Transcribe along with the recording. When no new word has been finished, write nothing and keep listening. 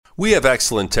We have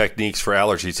excellent techniques for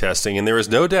allergy testing, and there is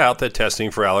no doubt that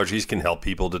testing for allergies can help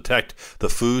people detect the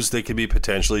foods that can be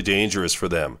potentially dangerous for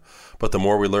them. But the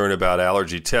more we learn about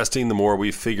allergy testing, the more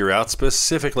we figure out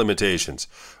specific limitations.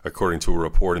 According to a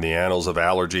report in the Annals of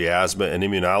Allergy, Asthma, and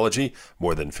Immunology,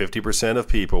 more than 50% of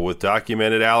people with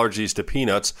documented allergies to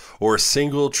peanuts or a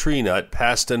single tree nut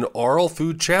passed an oral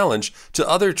food challenge to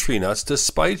other tree nuts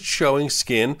despite showing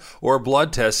skin or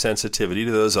blood test sensitivity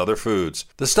to those other foods.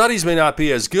 The studies may not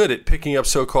be as good at picking up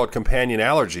so-called companion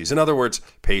allergies. In other words,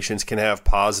 patients can have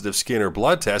positive skin or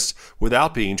blood tests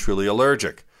without being truly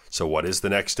allergic. So what is the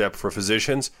next step for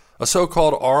physicians? A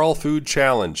so-called oral food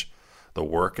challenge. The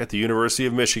work at the University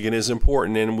of Michigan is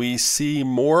important, and we see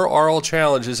more oral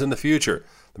challenges in the future.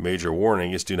 The major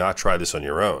warning is do not try this on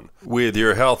your own. With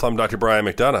your health, I'm Dr. Brian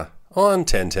McDonough on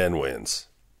 1010 Wins.